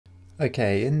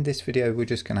Okay, in this video we're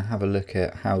just going to have a look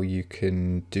at how you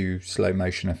can do slow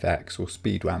motion effects or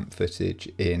speed ramp footage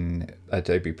in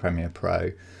Adobe Premiere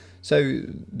Pro. So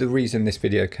the reason this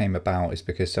video came about is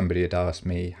because somebody had asked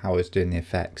me how I was doing the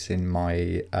effects in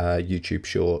my YouTube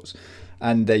shorts,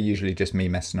 and they're usually just me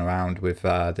messing around with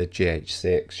the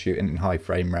GH6, shooting in high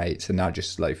frame rates, and now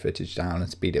just slow footage down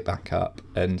and speed it back up.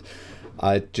 And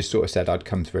I just sort of said I'd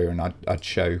come through and I'd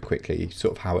show quickly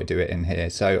sort of how I do it in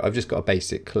here. So I've just got a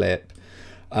basic clip.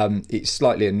 It's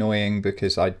slightly annoying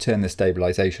because I turned the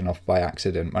stabilization off by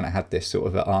accident when I had this sort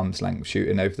of at arm's length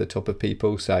shooting over the top of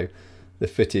people. So the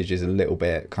footage is a little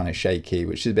bit kind of shaky,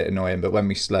 which is a bit annoying, but when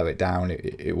we slow it down,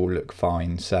 it will look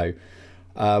fine. So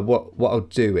what I'll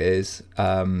do is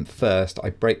first I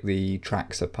break the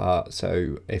tracks apart.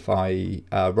 So if I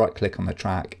right click on the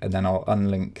track and then I'll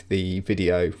unlink the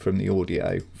video from the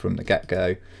audio from the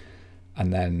get-go,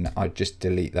 and then I just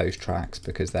delete those tracks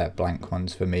because they're blank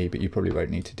ones for me, but you probably won't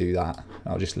need to do that.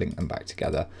 I'll just link them back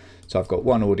together. So I've got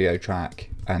one audio track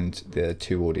and the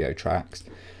two audio tracks.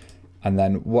 And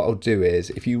then what I'll do is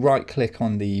if you right click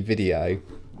on the video,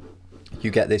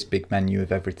 you get this big menu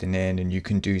of everything in, and you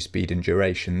can do speed and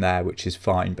duration there, which is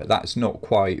fine, but that's not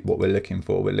quite what we're looking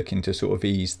for. We're looking to sort of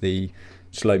ease the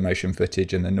slow motion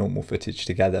footage and the normal footage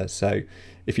together. So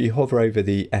if you hover over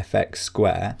the FX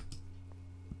square,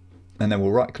 and then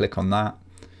we'll right click on that,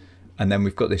 and then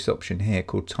we've got this option here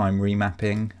called time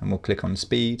remapping, and we'll click on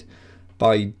speed.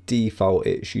 By default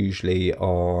it's usually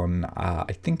on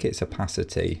I think it's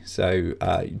opacity, so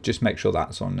just make sure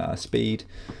that's on speed.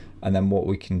 And then what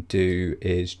we can do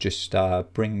is just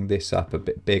bring this up a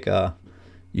bit bigger.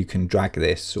 You can drag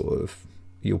this sort of,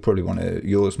 you'll probably want to,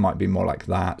 yours might be more like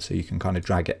that, so you can kind of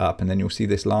drag it up, and then you'll see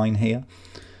this line here.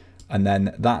 And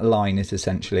then that line is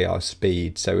essentially our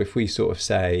speed. So if we sort of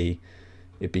say,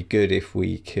 it'd be good if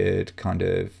we could kind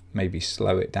of maybe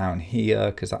slow it down here,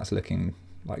 because that's looking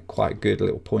like quite a good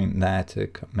little point there to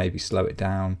maybe slow it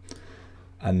down.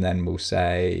 And then we'll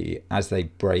say, as they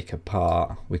break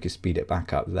apart, we could speed it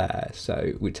back up there.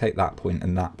 So we take that point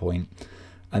and that point.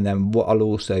 And then what I'll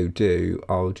also do,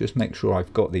 I'll just make sure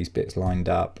I've got these bits lined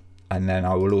up, and then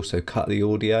I will also cut the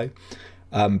audio.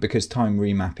 Because time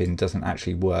remapping doesn't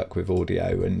actually work with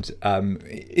audio, and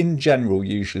in general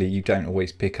usually you don't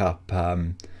always pick up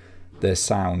the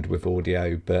sound with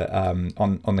audio, but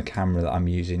on the camera that I'm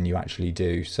using you actually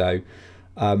do. So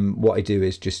what I do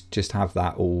is just have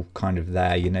that all kind of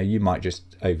there. You know, you might just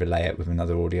overlay it with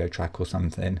another audio track or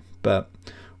something, but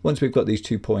once we've got these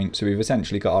 2 points, so we've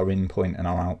essentially got our in point and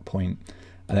our out point.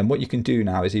 And then what you can do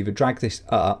now is either drag this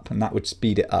up, and that would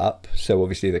speed it up, so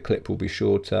obviously the clip will be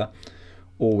shorter,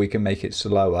 or we can make it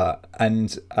slower.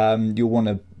 And you'll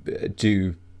want to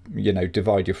do, you know,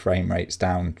 divide your frame rates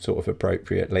down sort of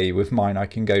appropriately. With mine I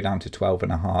can go down to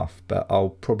 12.5, but I'll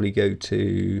probably go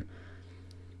to,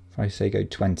 if I say go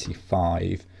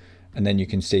 25, and then you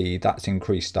can see that's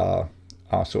increased our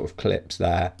sort of clips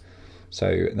there.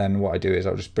 So then what I do is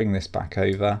I'll just bring this back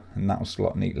over, and that will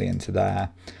slot neatly into there.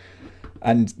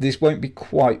 And this won't be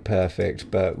quite perfect,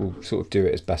 but we'll sort of do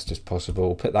it as best as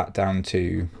possible. Put that down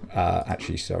to,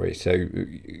 actually, sorry, so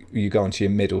you go onto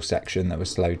your middle section that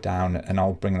was slowed down, and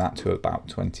I'll bring that to about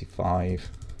 25.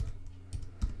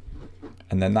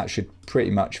 And then that should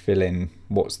pretty much fill in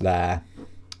what's there.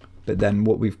 But then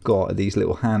what we've got are these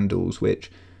little handles,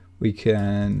 which we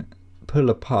can pull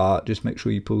apart. Just make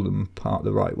sure you pull them apart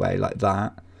the right way, like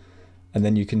that. And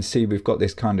then you can see we've got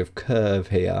this kind of curve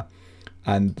here.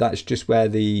 And that's just where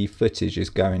the footage is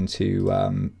going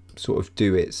to sort of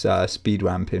do its speed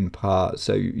ramping part.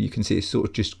 So you can see it's sort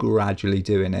of just gradually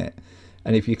doing it.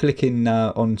 And if you click in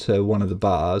onto one of the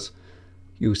bars,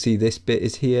 you'll see this bit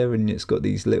is here, and it's got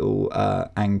these little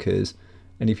anchors.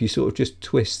 And if you sort of just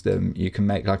twist them, you can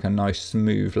make like a nice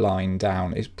smooth line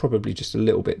down. It's probably just a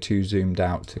little bit too zoomed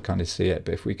out to kind of see it,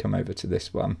 but if we come over to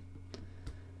this one,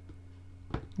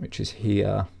 which is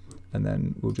here, and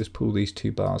then we'll just pull these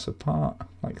two bars apart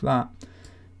like that.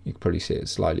 You can probably see it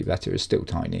slightly better. It's still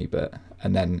tiny, but,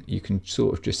 and then you can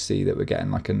sort of just see that we're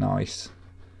getting like a nice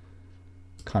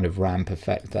kind of ramp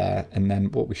effect there. And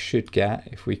then what we should get,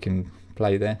 if we can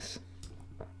play this,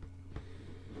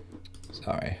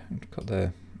 sorry, I've got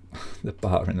the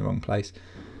bar in the wrong place.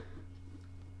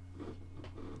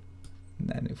 And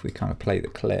then if we kind of play the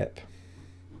clip,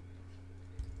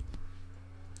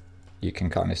 you can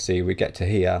kind of see we get to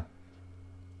here,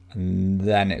 and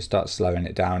then it starts slowing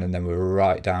it down, and then we're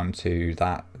right down to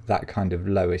that kind of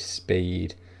lowest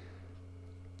speed.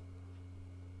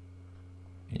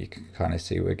 You can kind of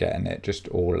see we're getting it just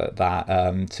all at that.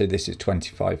 So this is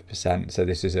 25%, so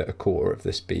this is at a quarter of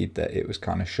the speed that it was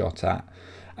kind of shot at.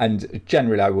 And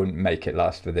generally I wouldn't make it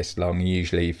last for this long.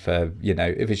 Usually for, you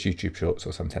know, if it's YouTube Shorts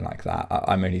or something like that,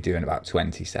 I'm only doing about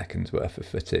 20 seconds worth of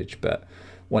footage. But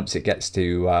once it gets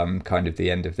to kind of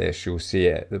the end of this, you'll see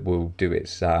it will do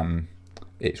its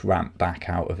ramp back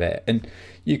out of it. And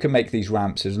you can make these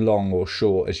ramps as long or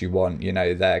short as you want. You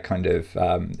know, they're kind of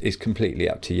is completely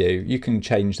up to you. You can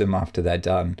change them after they're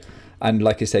done. And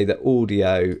like I say, the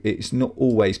audio, it's not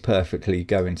always perfectly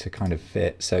going to kind of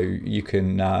fit. So you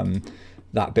can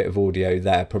that bit of audio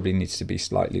there probably needs to be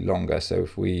slightly longer. So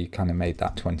if we kind of made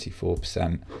that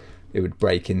 24%, it would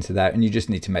break into that, and you just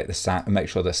need to make the sound, make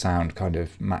sure the sound kind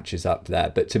of matches up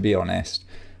there. But to be honest,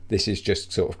 this is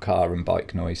just sort of car and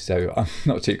bike noise, so I'm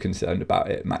not too concerned about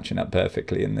it matching up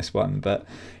perfectly in this one. But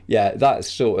yeah,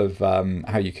 that's sort of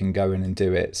how you can go in and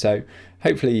do it. So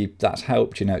hopefully that's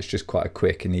helped. You know, it's just quite a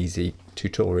quick and easy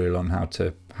tutorial on how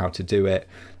to do it.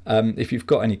 If you've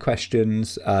got any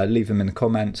questions, leave them in the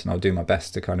comments and I'll do my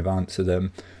best to kind of answer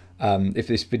them. If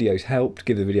this video's helped,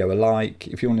 give the video a like.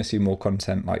 If you want to see more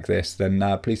content like this, then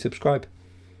please subscribe.